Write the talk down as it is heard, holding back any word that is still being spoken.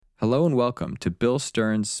Hello and welcome to Bill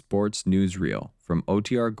Stern's Sports Newsreel from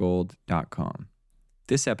OTRGold.com.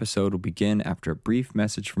 This episode will begin after a brief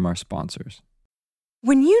message from our sponsors.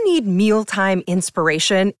 When you need mealtime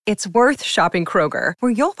inspiration, it's worth shopping Kroger,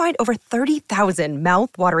 where you'll find over 30,000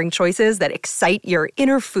 mouth-watering choices that excite your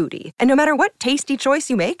inner foodie. And no matter what tasty choice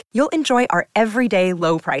you make, you'll enjoy our everyday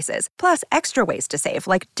low prices, plus extra ways to save,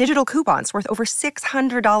 like digital coupons worth over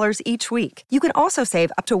 $600 each week. You can also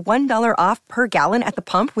save up to $1 off per gallon at the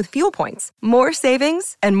pump with fuel points. More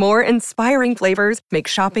savings and more inspiring flavors make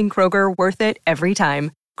shopping Kroger worth it every time.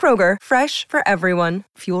 Kroger, fresh for everyone.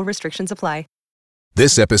 Fuel restrictions apply.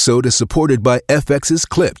 This episode is supported by FX's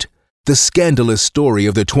Clipped, the scandalous story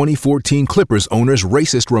of the 2014 Clippers owner's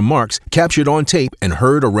racist remarks captured on tape and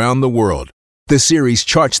heard around the world. The series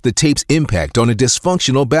charts the tape's impact on a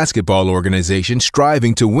dysfunctional basketball organization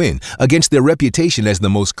striving to win against their reputation as the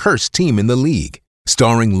most cursed team in the league.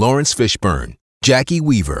 Starring Lawrence Fishburne, Jackie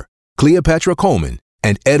Weaver, Cleopatra Coleman,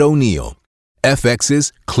 and Ed O'Neill.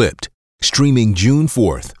 FX's Clipped, streaming June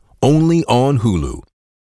 4th, only on Hulu.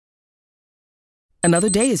 Another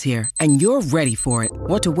day is here, and you're ready for it.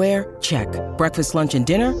 What to wear? Check. Breakfast, lunch, and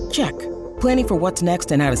dinner? Check. Planning for what's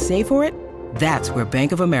next and how to save for it? That's where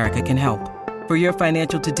Bank of America can help. For your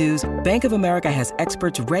financial to-dos, Bank of America has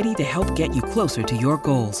experts ready to help get you closer to your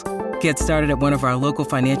goals. Get started at one of our local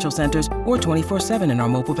financial centers or 24/7 in our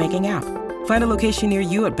mobile banking app. Find a location near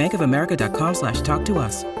you at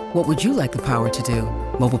bankofamerica.com/talktous. What would you like the power to do?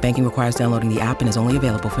 Mobile banking requires downloading the app and is only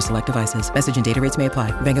available for select devices. Message and data rates may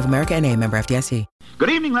apply. Bank of America N.A., member FDIC. Good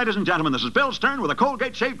evening, ladies and gentlemen. This is Bill Stern with a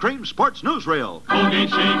Colgate Shave Cream Sports Newsreel. Colgate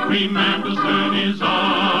Shave Cream and Bill Stern is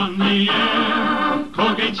on the air.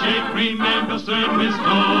 Colgate Shave Cream and Bill Stern with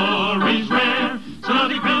stories rare.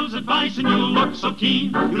 Snotty Bill's advice and you'll look so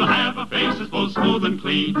keen. You'll have a face that's both smooth and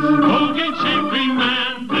clean. Colgate Shave Cream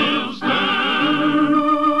and Bill Stern.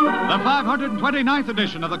 The 529th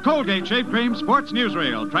edition of the Colgate Shave Cream Sports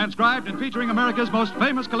Newsreel, transcribed and featuring America's most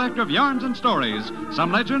famous collector of yarns and stories.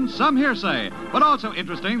 Some legends, some hearsay, but also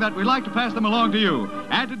interesting that we like to pass them along to you.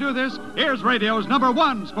 And to do this, here's radio's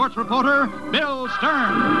 #1 sports reporter, Bill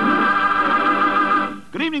Stern.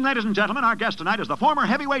 Good evening, ladies and gentlemen. Our guest tonight is the former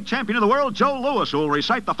heavyweight champion of the world, Joe Louis, who will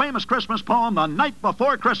recite the famous Christmas poem, The Night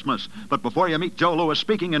Before Christmas. But before you meet Joe Louis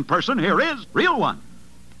speaking in person, here is Reel 1,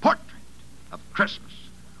 Portrait of Christmas.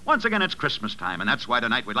 Once again, it's Christmas time, and that's why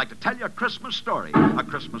tonight we'd like to tell you a Christmas story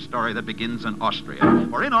that begins in Austria.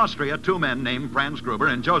 For in Austria, two men named Franz Gruber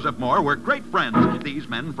and Joseph Moore were great friends. These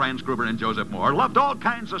men, Franz Gruber and Joseph Moore, loved all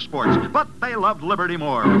kinds of sports, but they loved liberty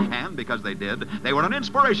more. And because they did, they were an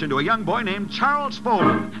inspiration to a young boy named Charles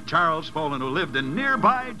Fohlen. Charles Fohlen, who lived in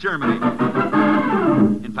nearby Germany.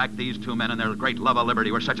 In fact, these two men and their great love of liberty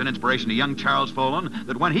were such an inspiration to young Charles Fohlen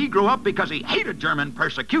that when he grew up, because he hated German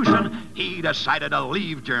persecution, he decided to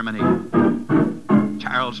leave Germany.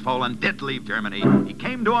 Charles Fohlen did leave Germany. He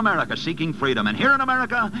came to America seeking freedom, and here in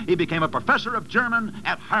America, he became a professor of German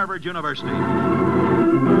at Harvard University.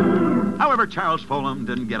 However, Charles Fohlen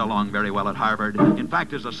didn't get along very well at Harvard. In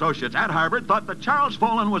fact, his associates at Harvard thought that Charles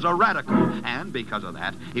Fohlen was a radical, and because of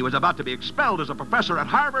that, he was about to be expelled as a professor at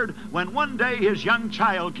Harvard when one day his young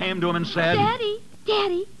child came to him and said,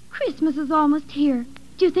 Daddy, Christmas is almost here.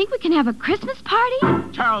 Do you think we can have a Christmas party?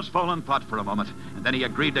 Charles Fohlen thought for a moment, and then he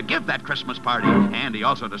agreed to give that Christmas party. And he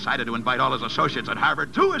also decided to invite all his associates at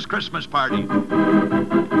Harvard to his Christmas party.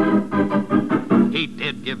 He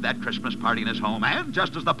did give that Christmas party in his home, and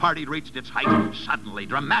just as the party reached its height, suddenly,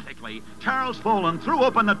 dramatically, Charles Fohlen threw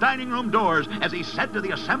open the dining room doors as he said to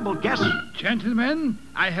the assembled guests, "Gentlemen,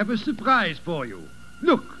 I have a surprise for you.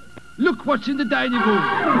 Look what's in the dining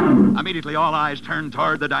room." Immediately, all eyes turned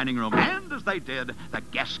toward the dining room, and as they did, the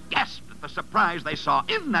guests gasped at the surprise they saw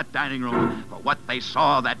in that dining room. For what they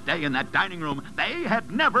saw that day in that dining room, they had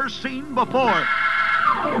never seen before.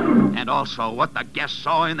 And also, what the guests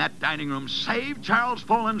saw in that dining room saved Charles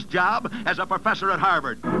Fohlen's job as a professor at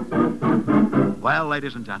Harvard. Well,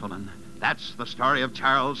 ladies and gentlemen, that's the story of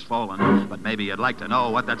Charles Fohlen. But maybe you'd like to know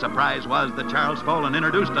what that surprise was that Charles Fohlen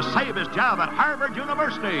introduced to save his job at Harvard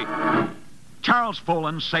University. Charles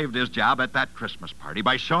Fohlen saved his job at that Christmas party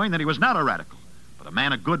by showing that he was not a radical, but a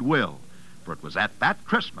man of goodwill. For it was at that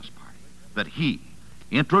Christmas party that he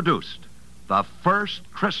introduced the first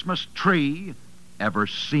Christmas tree ever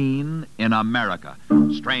seen in America.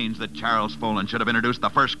 Strange that Charles Fohlen should have introduced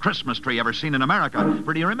the first Christmas tree ever seen in America.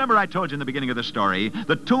 For do you remember I told you in the beginning of the story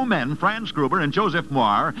that two men, Franz Gruber and Joseph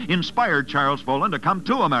Moore, inspired Charles Fohlen to come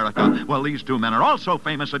to America? Well, these two men are also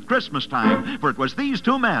famous at Christmas time, for it was these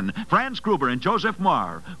two men, Franz Gruber and Joseph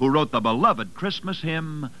Moore, who wrote the beloved Christmas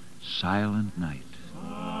hymn, Silent Night.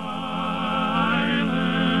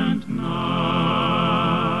 Silent night.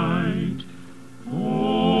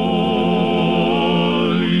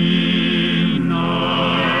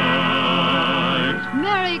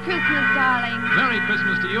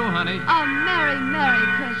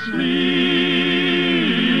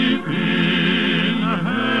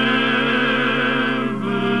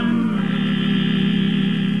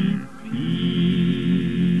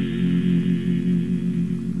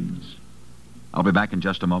 be back in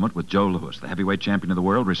just a moment with Joe Louis, the heavyweight champion of the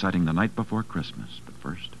world, reciting The Night Before Christmas. But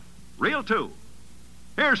first... Reel 2.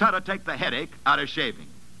 Here's how to take the headache out of shaving.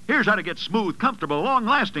 Here's how to get smooth, comfortable,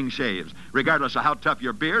 long-lasting shaves, regardless of how tough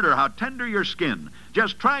your beard or how tender your skin.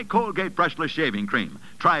 Just try Colgate Brushless Shaving Cream.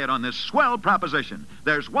 Try it on this swell proposition.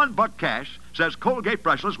 There's $1 cash, says Colgate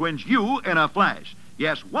Brushless wins you in a flash.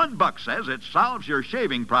 Yes, $1 says it solves your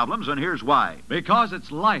shaving problems, and here's why. Because it's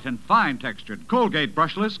light and fine-textured, Colgate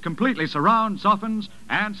Brushless completely surrounds, softens,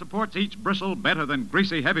 and supports each bristle better than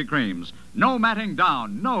greasy, heavy creams. No matting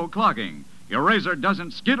down, no clogging. Your razor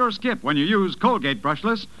doesn't skid or skip when you use Colgate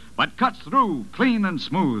Brushless, but cuts through clean and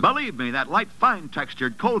smooth. Believe me, that light,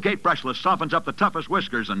 fine-textured Colgate Brushless softens up the toughest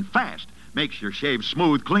whiskers and fast. Makes your shave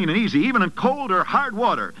smooth, clean, and easy, even in cold or hard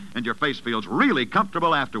water. And your face feels really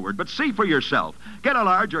comfortable afterward. But see for yourself. Get a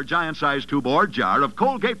large or giant-sized tube or jar of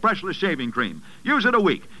Colgate Brushless Shaving Cream. Use it a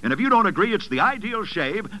week. And if you don't agree it's the ideal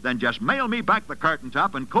shave, then just mail me back the carton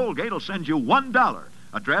top and Colgate will send you $1.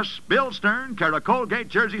 Address, Bill Stern, care of Colgate,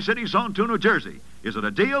 Jersey City, Zone 2, New Jersey. Is it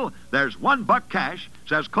a deal? There's $1 cash,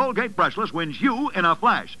 says Colgate Brushless wins you in a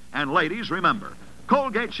flash. And ladies, remember,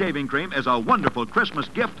 Colgate Shaving Cream is a wonderful Christmas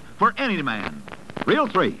gift for any man. Reel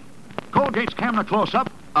 3. Colgate's camera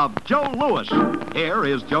close-up of Joe Louis. Here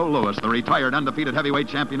is Joe Louis, the retired undefeated heavyweight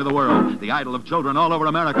champion of the world, the idol of children all over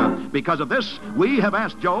America. Because of this, we have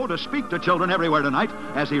asked Joe to speak to children everywhere tonight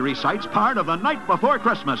as he recites part of The Night Before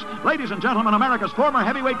Christmas. Ladies and gentlemen, America's former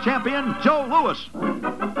heavyweight champion, Joe Louis.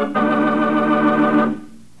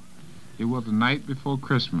 It was the night before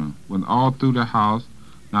Christmas, when all through the house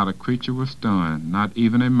not a creature was stirring, not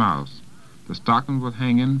even a mouse. The stockings was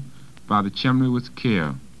hanging by the chimney with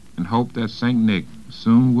care, and hoped that St. Nick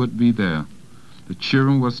soon would be there. The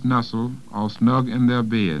children was nestled all snug in their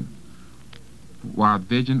bed, while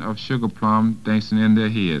vision of sugar plum dancing in their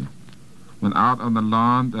head. When out on the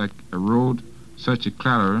lawn there arose such a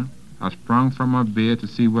clatter, I sprung from my bed to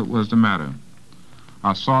see what was the matter.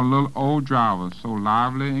 I saw a little old driver, so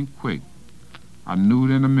lively and quick. I knew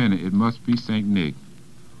in a minute it must be St. Nick.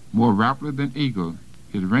 More rapidly than eagle,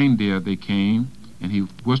 his reindeer they came, and he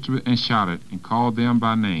whistled and shouted and called them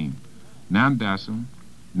by name. Now Dancing,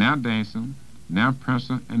 now Dancing, now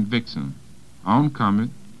Prancer and Vixen. On Comet,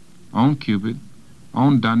 on Cupid,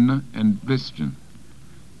 on Dunner and Blitzen.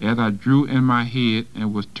 As I drew in my head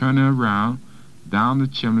and was turning around, down the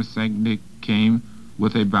chimney St. Nick came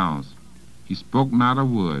with a bounce. He spoke not a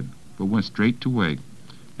word, but went straight to work,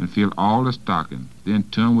 and filled all the stocking, then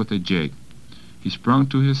turned with a jerk. He sprung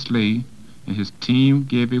to his sleigh, and his team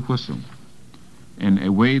gave a whistle, and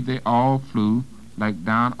away they all flew like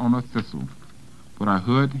down on a thistle. But I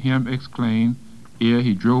heard him exclaim ere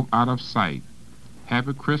he drove out of sight,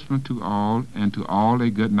 "Happy Christmas to all, and to all a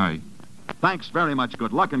good night." Thanks very much.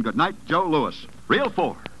 Good luck and good night, Joe Louis. Reel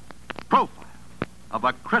 4. Profile of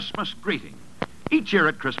a Christmas greeting. Each year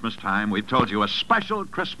at Christmas time, we've told you a special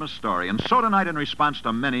Christmas story, and so tonight, in response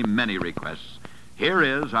to many, many requests, here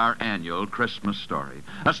is our annual Christmas story.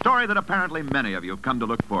 A story that apparently many of you have come to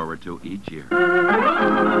look forward to each year.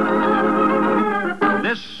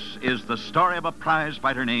 This is the story of a prize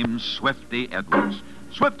fighter named Swifty Edwards.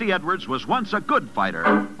 Swifty Edwards was once a good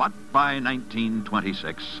fighter, but by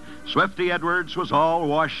 1926, Swifty Edwards was all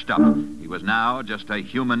washed up. He was now just a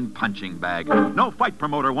human punching bag. No fight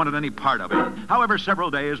promoter wanted any part of him. However,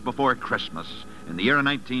 several days before Christmas, in the year of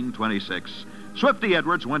 1926, Swifty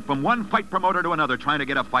Edwards went from one fight promoter to another trying to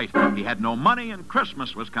get a fight. He had no money, and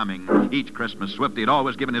Christmas was coming. Each Christmas, Swifty had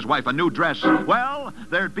always given his wife a new dress. Well,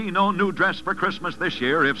 there'd be no new dress for Christmas this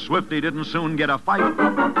year if Swifty didn't soon get a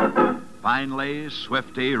fight. Finally,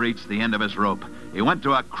 Swifty reached the end of his rope. He went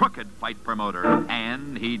to a crooked fight promoter,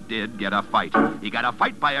 and he did get a fight. He got a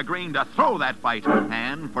fight by agreeing to throw that fight,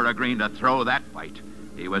 and for agreeing to throw that fight,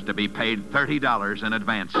 he was to be paid $30 in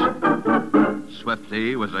advance.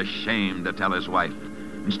 Swifty was ashamed to tell his wife.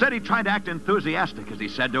 Instead, he tried to act enthusiastic as he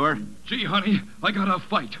said to her, "Gee, honey, I got a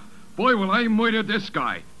fight. Boy, will I murder this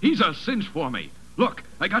guy. He's a cinch for me. Look,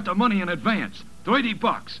 I got the money in advance.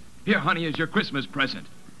 $30. Here, honey, is your Christmas present.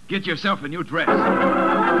 Get yourself a new dress."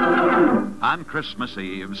 On Christmas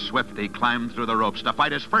Eve, Swifty climbed through the ropes to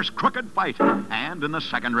fight his first crooked fight. And in the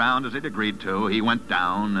second round, as he'd agreed to, he went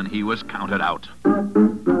down and he was counted out.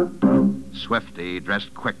 Swifty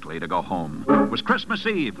dressed quickly to go home. It was Christmas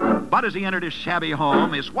Eve, but as he entered his shabby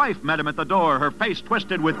home, his wife met him at the door, her face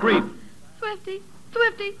twisted with grief. Swifty,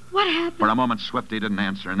 Swifty, what happened? For a moment, Swifty didn't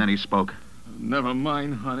answer, and then he spoke. Never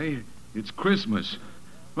mind, honey. It's Christmas.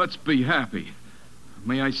 Let's be happy.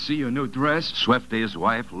 May I see your new dress? Swifty's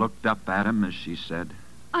wife looked up at him as she said,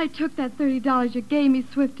 I took that $30 you gave me,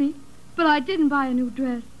 Swifty, but I didn't buy a new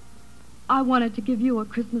dress. I wanted to give you a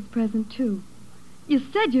Christmas present, too. You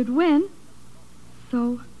said you'd win.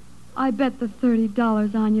 So, I bet the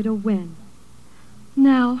 $30 on you to win.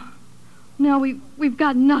 Now we've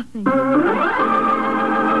got nothing.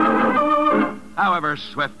 However,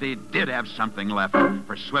 Swifty did have something left,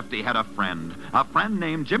 for Swifty had a friend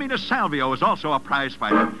named Jimmy DeSalvio, who was also a prize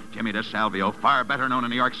fighter. Jimmy DeSalvio, far better known in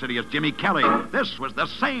New York City as Jimmy Kelly. This was the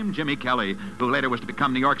same Jimmy Kelly who later was to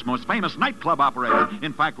become New York's most famous nightclub operator.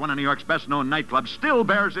 In fact, one of New York's best-known nightclubs still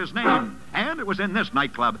bears his name. And it was in this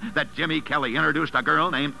nightclub that Jimmy Kelly introduced a girl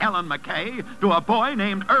named Ellen McKay to a boy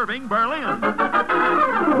named Irving Berlin.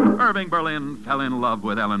 Irving Berlin fell in love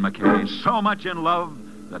with Ellen McKay, so much in love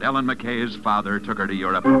that Ellen McKay's father took her to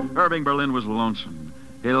Europe. Irving Berlin was lonesome.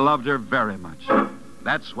 He loved her very much.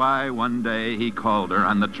 That's why one day he called her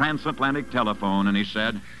on the transatlantic telephone and he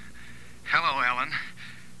said, "Hello, Ellen.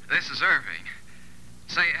 This is Irving.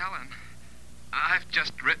 Say, Ellen, I've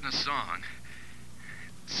just written a song.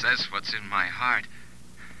 It says what's in my heart.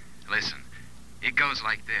 Listen, it goes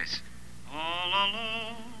like this. All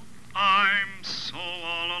alone, I'm so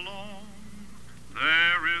all alone.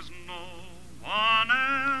 There is no one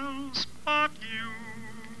else but you.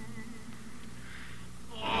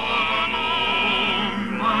 All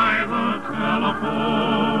alone by the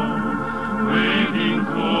telephone, waiting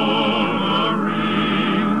for a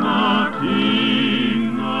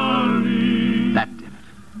ring-a-ting-a-ling." That did it.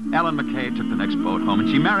 Ellen McKay took the next boat home and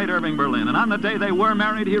she married Irving Berlin. And on the day they were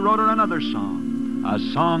married, he wrote her another song. A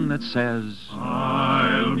song that says,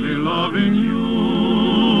 I'll be loving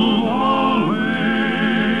you always,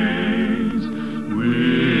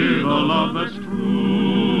 with a love that's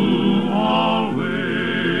true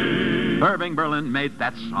always. Irving Berlin made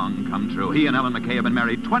that song come true. He and Ellen McKay have been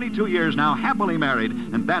married 22 years now, happily married,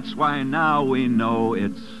 and that's why now we know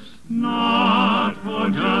it's not for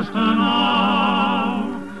just an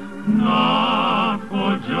hour, not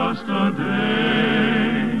for just a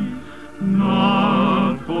day,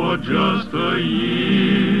 not for just a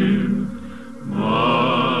year,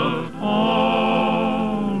 but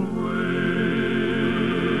always.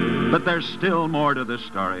 But there's still more to this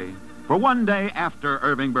story. For one day after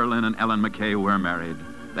Irving Berlin and Ellen McKay were married,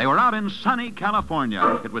 they were out in sunny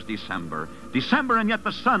California. It was December, and yet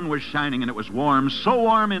the sun was shining and it was warm, so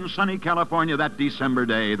warm in sunny California that December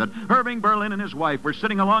day that Irving Berlin and his wife were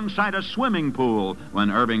sitting alongside a swimming pool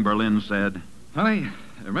when Irving Berlin said, "Honey,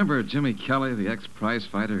 remember Jimmy Kelly, the ex-prize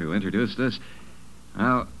fighter who introduced us?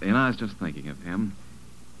 Well, I was just thinking of him.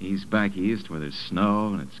 He's back east where there's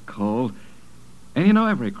snow and it's cold. And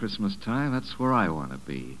every Christmas time, that's where I want to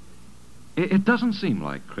be. It doesn't seem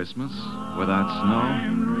like Christmas without snow."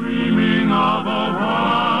 I'm dreaming of a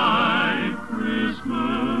white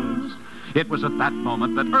Christmas. It was at that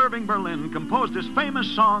moment that Irving Berlin composed his famous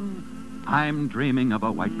song, I'm Dreaming of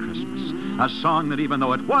a White Christmas, a song that even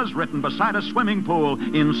though it was written beside a swimming pool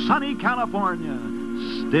in sunny California,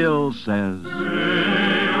 still says,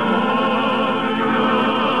 Say all your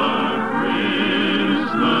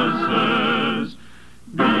Christmases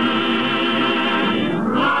be white.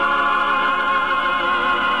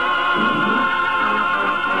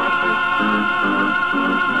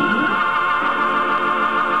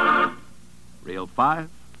 Reel 5,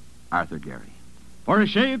 Arthur Gary. For a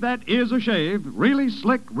shave that is a shave, really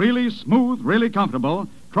slick, really smooth, really comfortable,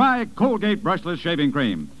 try Colgate Brushless Shaving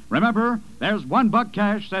Cream. Remember, there's $1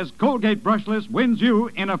 cash says Colgate Brushless wins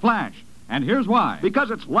you in a flash. And here's why.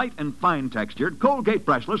 Because it's light and fine-textured, Colgate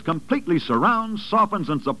Brushless completely surrounds, softens,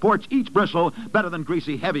 and supports each bristle better than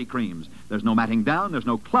greasy, heavy creams. There's no matting down, there's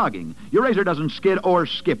no clogging. Your razor doesn't skid or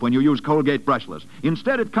skip when you use Colgate Brushless.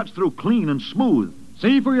 Instead, it cuts through clean and smooth.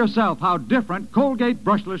 See for yourself how different Colgate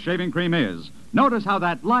Brushless Shaving Cream is. Notice how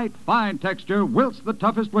that light, fine texture wilts the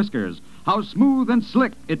toughest whiskers, how smooth and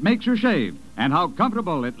slick it makes your shave, and how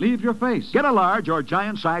comfortable it leaves your face. Get a large or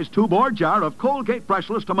giant-sized tube or jar of Colgate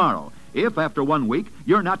Brushless tomorrow. If, after 1 week,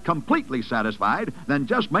 you're not completely satisfied, then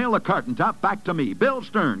just mail the carton top back to me, Bill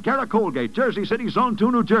Stern, care of Colgate, Jersey City, Zone 2,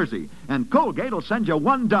 New Jersey. And Colgate will send you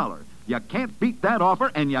 $1. You can't beat that offer,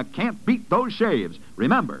 and you can't beat those shaves.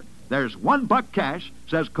 Remember, there's $1 cash,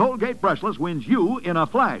 says Colgate Brushless wins you in a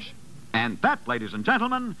flash. And that, ladies and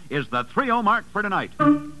gentlemen, is the 3-0 mark for tonight.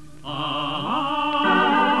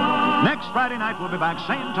 Next Friday night, we'll be back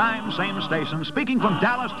same time, same station, speaking from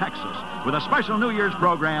Dallas, Texas, with a special New Year's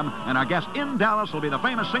program, and our guest in Dallas will be the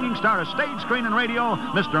famous singing star of stage, screen, and radio,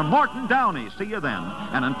 Mr. Morton Downey. See you then.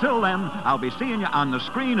 And until then, I'll be seeing you on the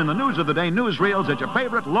screen in the News of the Day newsreels at your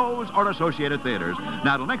favorite Lowe's or Associated Theaters.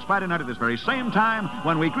 Now, till next Friday night at this very same time,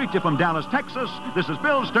 when we greet you from Dallas, Texas, this is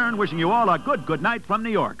Bill Stern wishing you all a good night from New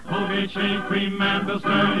York. Colgate Shave Cream and Bill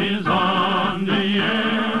Stern is on the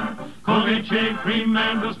air. Colgate Shave Cream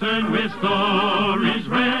and Bill Stern with stories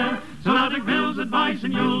rare. So now take Bill's advice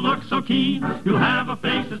and you'll look so keen. You'll have a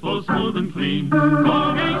face that's both smooth and clean.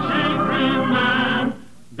 Colgate Shave Cream and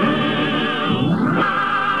Bill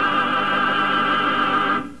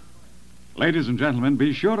Stern. Ladies and gentlemen,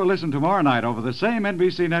 be sure to listen tomorrow night over the same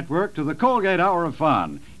NBC network to the Colgate Hour of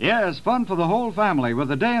Fun. Yes, fun for the whole family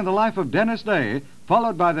with a day in the life of Dennis Day,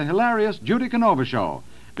 followed by the hilarious Judy Canova Show.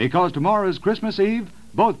 Because tomorrow is Christmas Eve,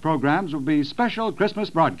 both programs will be special Christmas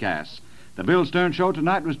broadcasts. The Bill Stern Show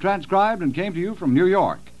tonight was transcribed and came to you from New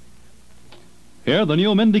York. Hear the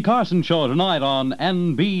new Mindy Carson Show tonight on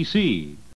NBC.